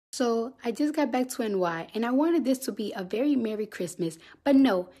So I just got back to NY and I wanted this to be a very Merry Christmas, but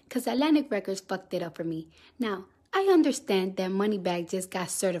no, because Atlantic Records fucked it up for me. Now, I understand that Moneybag just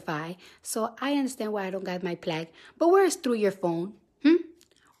got certified, so I understand why I don't got my plaque, but where is Through Your Phone?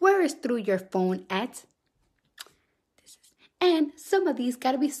 Where is Through Your Phone at? And some of these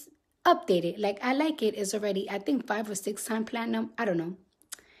gotta be updated. Like I Like It is already, I think 5 or 6 time platinum. I don't know.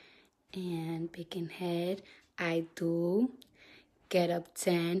 And Bacon Head, I Do. Get Up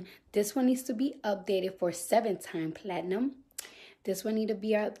 10. This one needs to be updated for 7-time platinum. This one need to be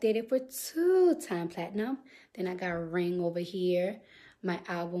updated for 2-time platinum. Then I got Ring over here. My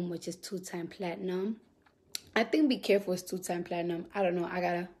album, which is 2-time platinum. I think Be Careful is 2-time platinum. I don't know. I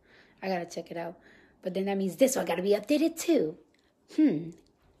gotta check it out. But then that means this one gotta be updated too.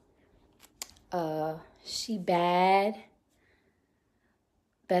 She Bad.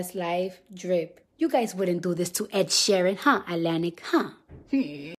 Best Life, Drip. You guys wouldn't do this to Ed Sheeran, huh, Atlantic, huh?